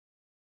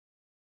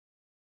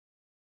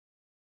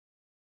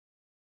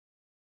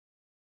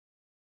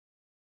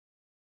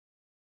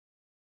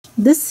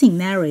This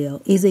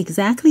scenario is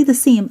exactly the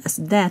same as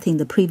that in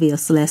the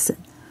previous lesson,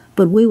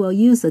 but we will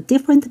use a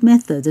different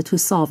method to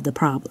solve the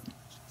problem.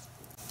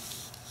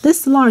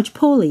 This large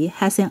pulley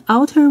has an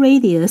outer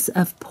radius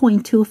of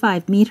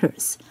 0.25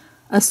 meters.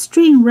 A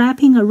string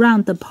wrapping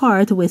around the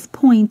part with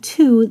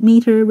 0.2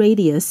 meter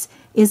radius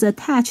is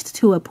attached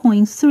to a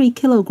 0.3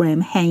 kilogram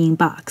hanging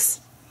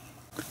box.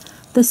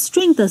 The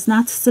string does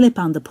not slip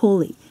on the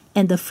pulley,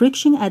 and the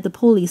friction at the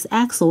pulley's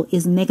axle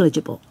is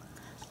negligible.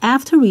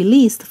 After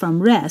released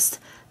from rest,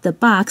 the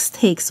box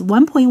takes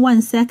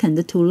 1.1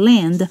 seconds to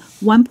land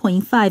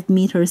 1.5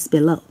 meters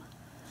below.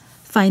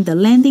 Find the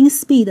landing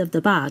speed of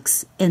the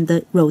box and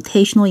the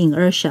rotational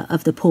inertia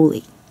of the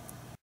pulley.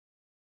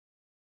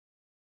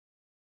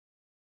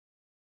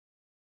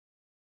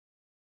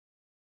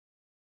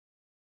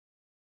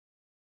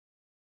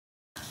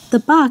 The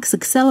box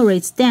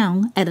accelerates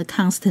down at a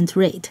constant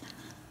rate.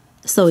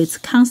 So it's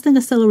constant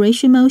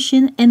acceleration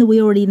motion, and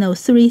we already know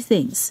three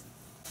things.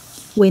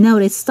 We know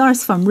it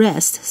starts from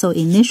rest, so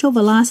initial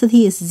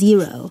velocity is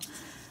 0.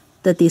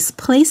 The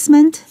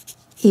displacement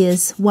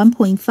is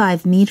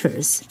 1.5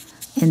 meters,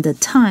 and the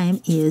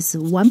time is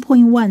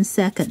 1.1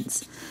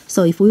 seconds.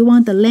 So if we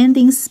want the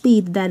landing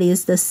speed, that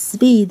is the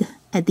speed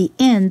at the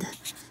end,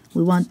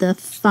 we want the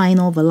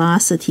final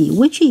velocity.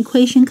 Which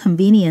equation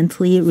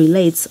conveniently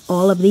relates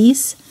all of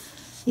these?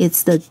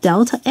 It's the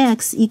delta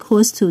x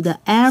equals to the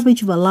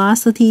average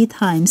velocity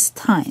times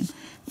time.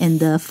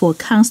 And for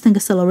constant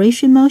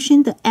acceleration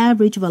motion, the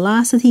average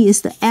velocity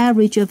is the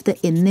average of the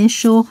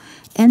initial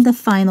and the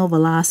final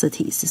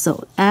velocities.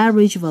 So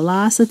average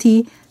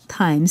velocity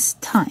times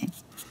time.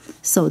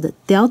 So the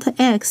delta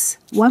x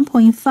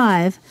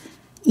 1.5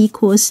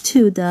 equals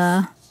to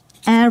the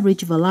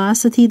average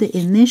velocity, the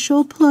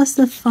initial plus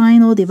the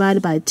final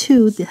divided by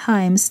 2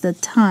 times the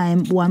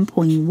time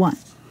 1.1.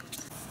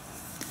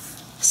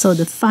 So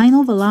the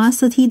final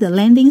velocity, the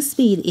landing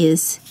speed,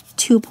 is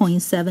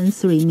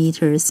 2.73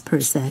 meters per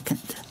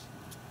second.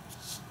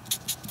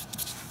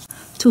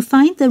 To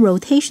find the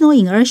rotational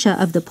inertia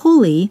of the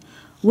pulley,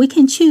 we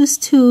can choose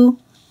to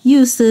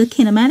use the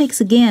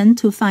kinematics again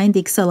to find the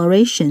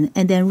acceleration,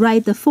 and then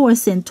write the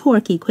force and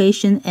torque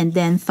equation and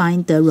then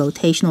find the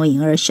rotational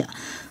inertia.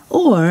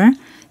 Or,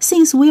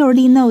 since we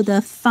already know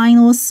the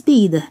final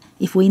speed,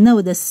 if we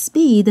know the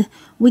speed,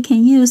 we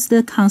can use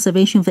the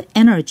conservation of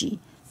energy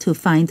to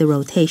find the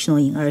rotational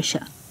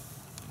inertia.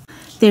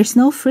 There's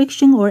no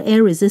friction or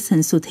air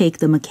resistance to take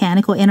the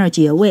mechanical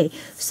energy away,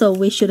 so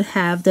we should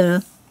have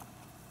the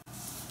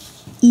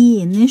E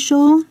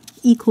initial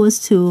equals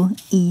to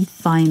E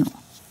final.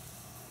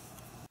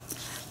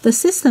 The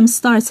system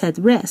starts at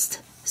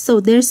rest, so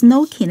there's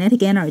no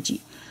kinetic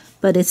energy,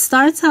 but it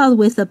starts out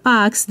with a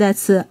box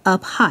that's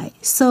up high,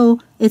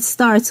 so it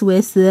starts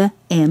with the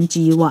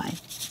mgy.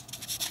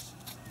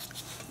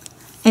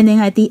 And then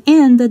at the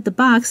end, the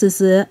box is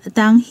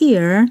down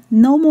here,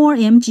 no more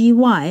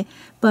mgy,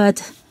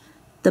 but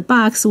the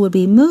box would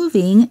be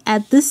moving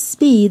at this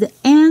speed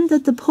and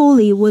the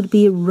pulley would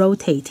be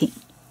rotating.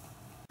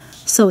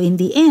 So in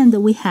the end,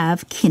 we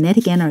have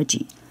kinetic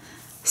energy.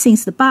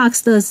 Since the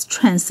box does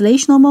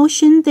translational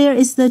motion, there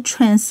is the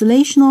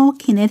translational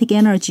kinetic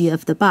energy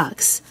of the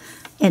box.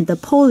 And the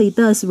pulley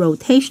does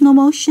rotational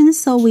motion,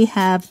 so we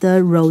have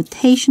the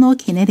rotational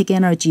kinetic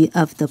energy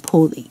of the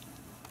pulley.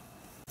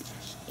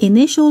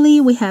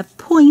 Initially, we have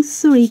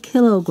 0.3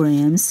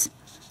 kilograms.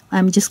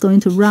 I'm just going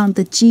to round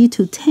the g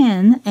to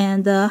 10,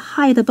 and the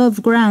height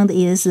above ground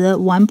is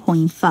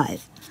 1.5.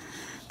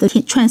 The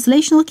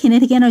translational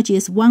kinetic energy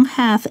is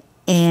 1/2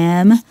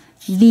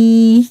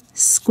 mv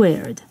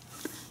squared.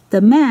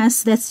 The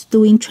mass that's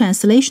doing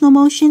translational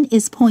motion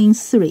is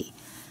 0.3.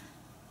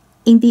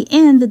 In the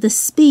end, the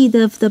speed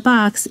of the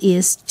box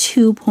is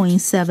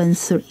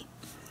 2.73.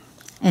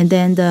 And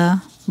then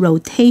the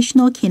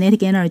rotational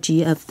kinetic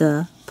energy of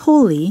the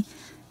pulley,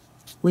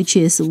 which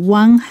is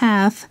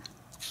 1/2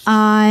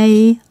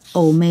 I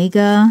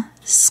omega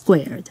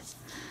squared.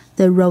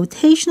 The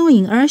rotational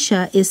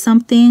inertia is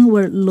something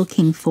we're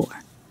looking for.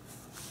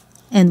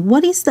 And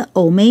what is the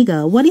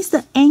omega? What is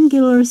the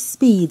angular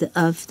speed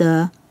of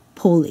the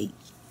pulley?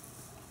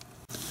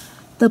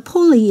 The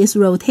pulley is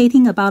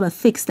rotating about a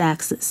fixed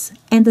axis,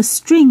 and the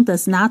string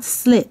does not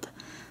slip.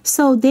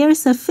 So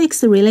there's a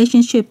fixed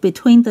relationship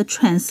between the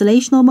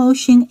translational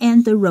motion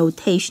and the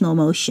rotational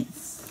motion.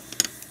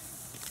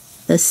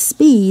 The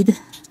speed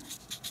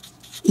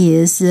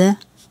is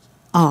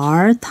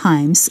r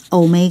times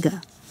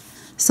omega.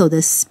 So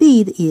the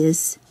speed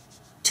is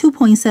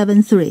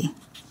 2.73,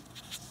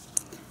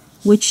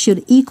 which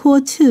should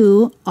equal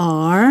to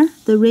r,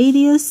 the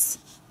radius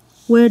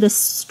where the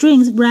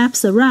string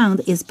wraps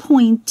around is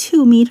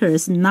 0.2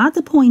 meters, not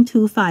the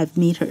 0.25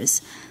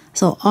 meters.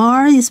 So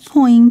r is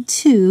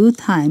 0.2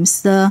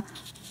 times the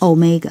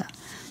omega.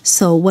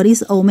 So what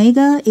is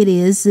omega? It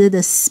is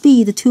the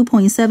speed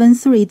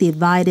 2.73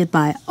 divided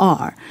by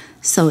r.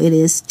 So it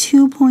is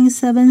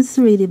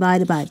 2.73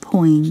 divided by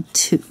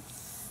 0.2.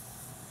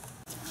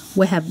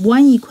 We have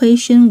one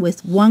equation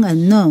with one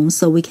unknown,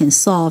 so we can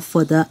solve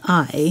for the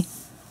I.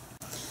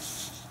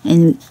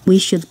 And we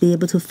should be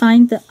able to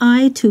find the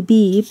I to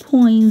be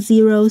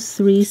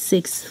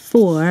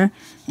 0.0364,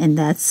 and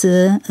that's,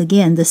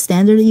 again, the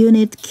standard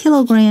unit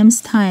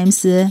kilograms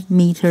times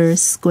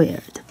meters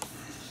squared.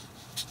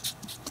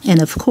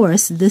 And of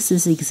course, this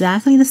is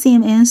exactly the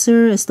same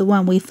answer as the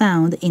one we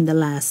found in the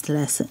last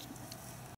lesson.